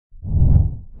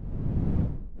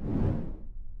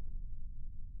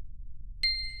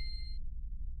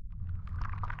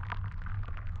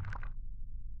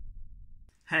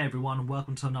Hey everyone,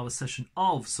 welcome to another session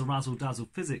of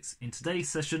CeerazzleDazzlePhysics. In today's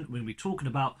session, we're going to be talking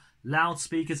about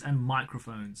loudspeakers and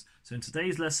microphones. So in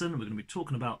today's lesson, we're going to be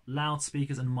talking about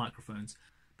loudspeakers and microphones.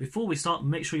 Before we start,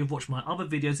 make sure you've watched my other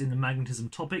videos in the magnetism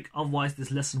topic, otherwise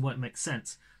this lesson won't make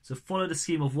sense. So follow the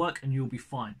scheme of work and you'll be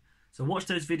fine. So watch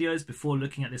those videos before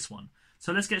looking at this one.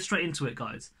 So let's get straight into it,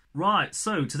 guys. Right,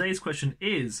 so today's question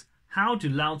is, how do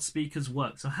loudspeakers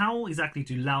work? So how exactly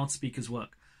do loudspeakers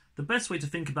work? The best way to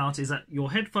think about it is that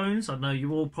your headphones, I know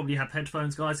you all probably have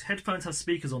headphones, guys. Headphones have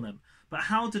speakers on them. But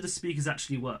how do the speakers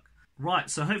actually work? Right,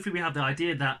 so hopefully we have the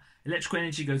idea that electrical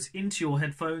energy goes into your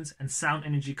headphones and sound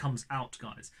energy comes out,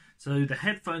 guys. So the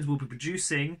headphones will be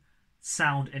producing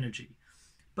sound energy.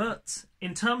 But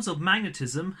in terms of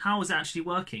magnetism, how is it actually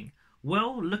working?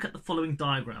 Well, look at the following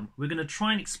diagram. We're going to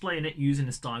try and explain it using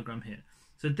this diagram here.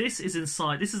 So this is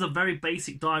a very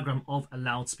basic diagram of a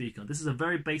loudspeaker. This is a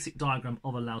very basic diagram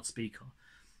of a loudspeaker.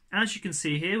 As you can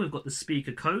see here, we've got the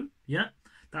speaker cone. Yeah,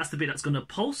 that's the bit that's going to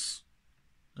pulse.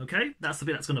 Okay, that's the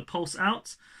bit that's going to pulse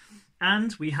out.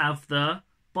 And we have the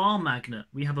bar magnet.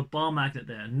 We have a bar magnet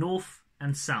there, north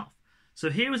and south. So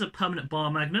here is a permanent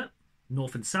bar magnet,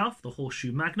 north and south, the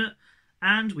horseshoe magnet.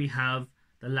 And we have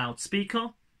the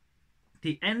loudspeaker.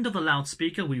 The end of the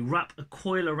loudspeaker, we wrap a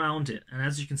coil around it, and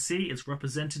as you can see, it's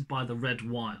represented by the red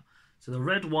wire. So the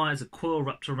red wire is a coil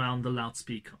wrapped around the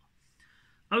loudspeaker.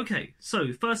 Okay,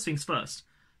 so first things first,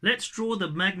 let's draw the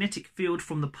magnetic field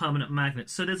from the permanent magnet.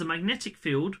 So there's a magnetic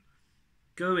field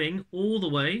going all the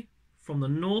way from the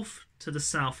north to the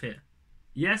south here.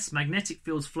 Yes, magnetic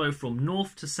fields flow from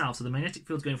north to south, so the magnetic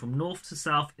field's going from north to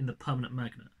south in the permanent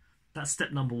magnet. That's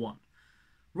step number one.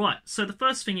 Right, so the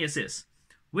first thing is this.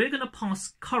 We're going to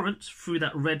pass current through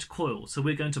that red coil. So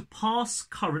we're going to pass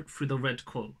current through the red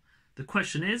coil. The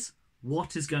question is,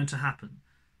 what is going to happen?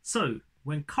 So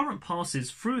when current passes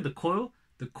through the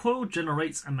coil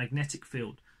generates a magnetic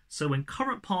field. So when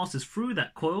current passes through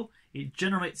that coil, it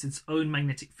generates its own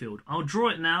magnetic field. I'll draw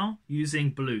it now using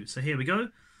blue. So here we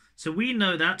go. So we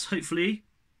know that, hopefully,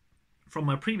 from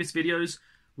my previous videos,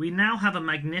 we now have a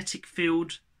magnetic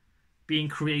field being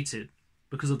created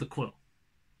because of the coil.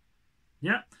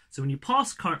 Yeah, so when you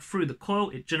pass current through the coil,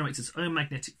 it generates its own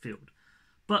magnetic field.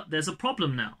 But there's a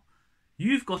problem now.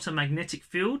 You've got a magnetic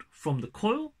field from the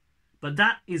coil, but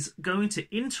that is going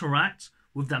to interact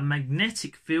with that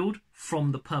magnetic field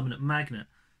from the permanent magnet.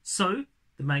 So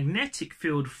the magnetic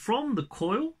field from the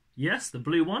coil, yes, the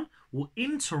blue one, will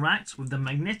interact with the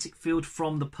magnetic field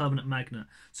from the permanent magnet.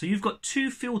 So you've got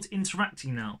two fields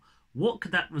interacting now. What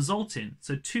could that result in?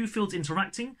 So two fields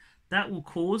interacting, that will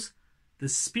cause the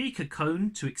speaker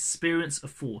cone to experience a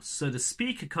force. So the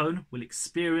speaker cone will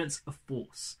experience a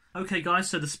force. Okay guys,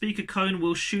 so the speaker cone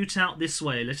will shoot out this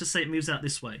way. Let's just say it moves out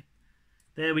this way.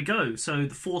 There we go. So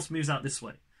the force moves out this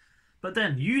way. But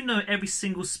then, you know, every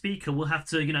single speaker will have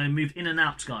to, move in and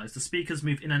out, guys. The speakers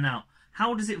move in and out.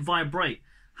 How does it vibrate?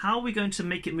 How are we going to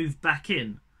make it move back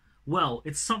in? Well,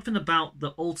 it's something about the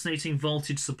alternating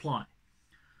voltage supply.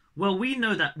 Well, we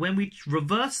know that when we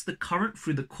reverse the current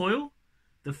through the coil,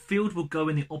 the field will go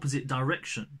in the opposite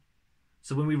direction.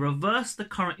 So when we reverse the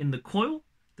current in the coil,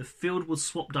 the field will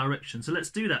swap direction. So let's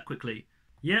do that quickly.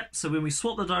 Yep, so when we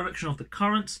swap the direction of the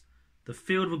current, the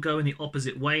field will go in the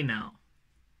opposite way now.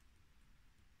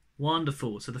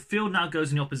 Wonderful. So the field now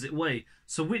goes in the opposite way.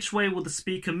 So which way will the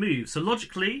speaker move? So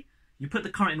logically, you put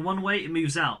the current in one way, it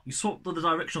moves out. You swap the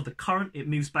direction of the current, it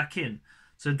moves back in.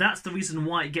 So that's the reason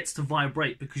why it gets to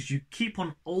vibrate, because you keep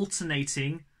on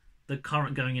alternating the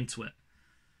current going into it.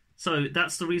 So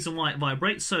that's the reason why it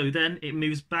vibrates. So then it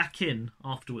moves back in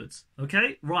afterwards.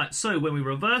 Okay, right. So when we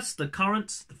reverse the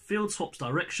current, the field swaps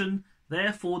direction.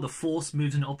 Therefore, the force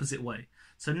moves in the opposite way.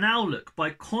 So now look,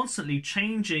 by constantly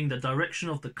changing the direction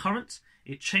of the current,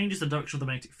 it changes the direction of the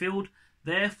magnetic field.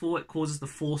 Therefore, it causes the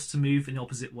force to move in the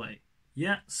opposite way.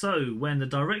 Yeah, so when the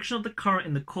direction of the current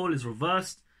in the coil is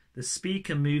reversed, the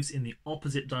speaker moves in the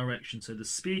opposite direction. So the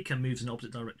speaker moves in the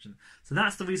opposite direction. So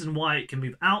that's the reason why it can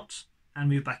move out and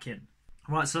move back in.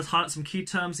 Right, so let's highlight some key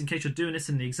terms in case you're doing this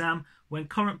in the exam. When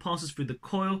current passes through the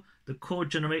coil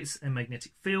generates a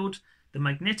magnetic field. The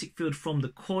magnetic field from the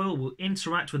coil will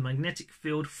interact with magnetic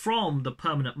field from the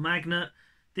permanent magnet.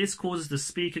 This causes the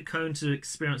speaker cone to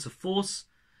experience a force.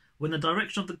 When the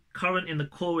direction of the current in the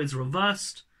coil is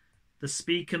reversed, the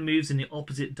speaker moves in the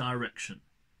opposite direction.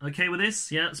 Okay with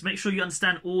this? Yeah, so make sure you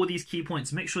understand all these key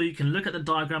points. Make sure you can look at the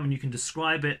diagram and you can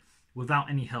describe it without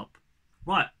any help.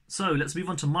 Right, so let's move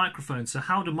on to microphones. So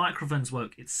how do microphones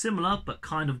work? It's similar, but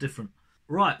kind of different.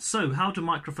 Right, so how do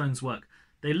microphones work?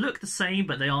 They look the same,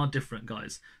 but they are different,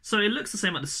 guys. So it looks the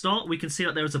same at the start. We can see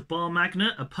that there is a bar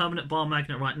magnet, a permanent bar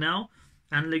magnet right now.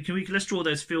 And let's draw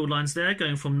those field lines there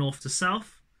going from north to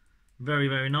south. Very,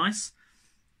 very nice.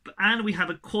 And we have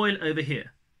a coil over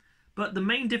here. But the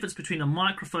main difference between a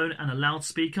microphone and a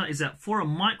loudspeaker is that for a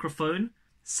microphone,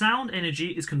 sound energy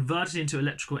is converted into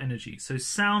electrical energy. So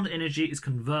sound energy is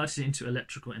converted into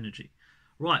electrical energy.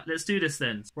 Right, let's do this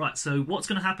then. Right, so what's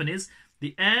going to happen is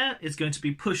the air is going to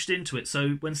be pushed into it.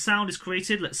 So when sound is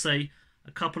created, let's say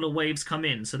a couple of waves come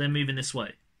in. So they're moving this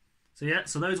way. So yeah,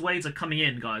 so those waves are coming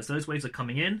in, guys. Those waves are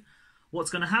coming in. What's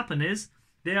going to happen is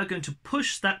they are going to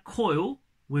push that coil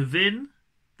within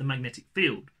the magnetic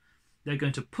field. They're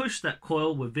going to push that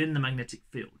coil within the magnetic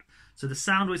field. So the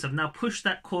sound waves have now pushed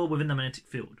that coil within the magnetic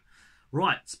field.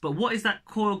 Right, but what is that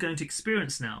coil going to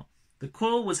experience now? The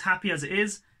coil was happy as it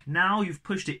is. Now you've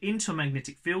pushed it into a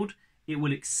magnetic field. It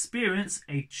will experience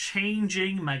a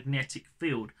changing magnetic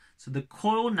field. So the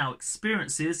coil now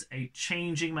experiences a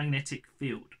changing magnetic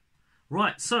field.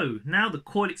 Right, so now the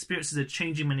coil experiences a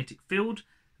changing magnetic field.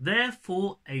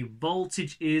 Therefore, a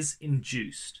voltage is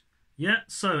induced. Yeah,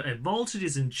 so a voltage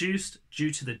is induced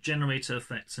due to the generator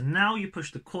effect. So now you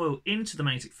push the coil into the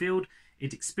magnetic field,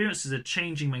 it experiences a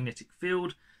changing magnetic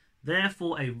field,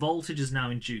 therefore a voltage is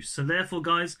now induced. So therefore,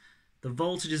 guys, the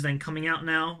voltage is then coming out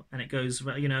now, and it goes,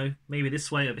 you know, maybe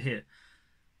this way over here.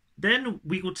 Then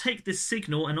we will take this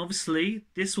signal, and obviously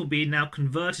this will be now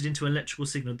converted into an electrical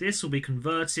signal. This will be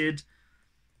converted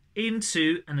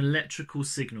into an electrical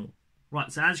signal.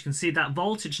 Right, so as you can see, that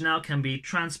voltage now can be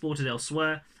transported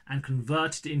elsewhere and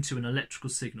converted into an electrical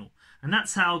signal. And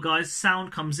that's how, guys,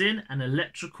 sound comes in and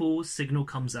electrical signal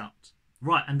comes out.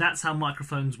 Right, and that's how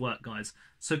microphones work, guys.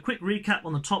 So quick recap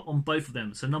on the top on both of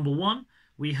them. So number one,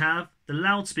 we have the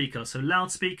loudspeaker. So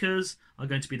loudspeakers are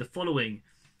going to be the following.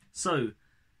 So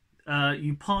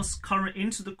you pass current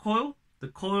into the coil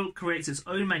creates its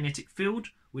own magnetic field,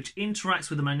 which interacts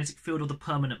with the magnetic field of the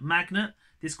permanent magnet.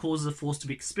 This causes a force to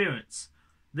be experienced.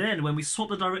 Then when we swap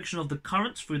the direction of the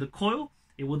current through the coil,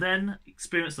 it will then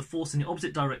experience the force in the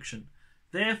opposite direction,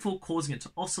 therefore causing it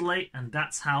to oscillate, and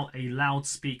that's how a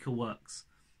loudspeaker works.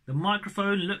 The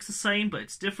microphone looks the same, but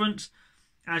it's different.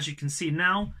 As you can see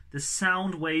now, the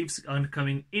sound waves are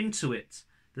coming into it.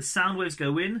 The sound waves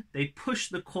go in, they push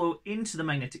the coil into the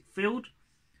magnetic field.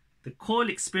 The coil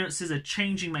experiences a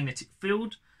changing magnetic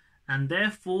field, and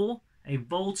therefore a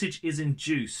voltage is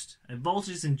induced. A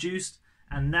voltage is induced,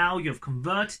 and now you have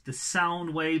converted the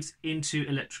sound waves into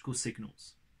electrical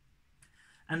signals.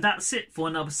 And that's it for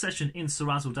another session in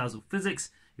CeerazzleDazzle Physics.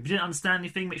 If you didn't understand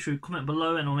anything, make sure you comment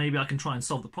below, and or maybe I can try and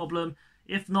solve the problem.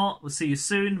 If not, we'll see you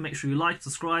soon. Make sure you like,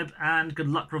 subscribe, and good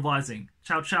luck revising.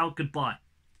 Ciao, ciao, goodbye.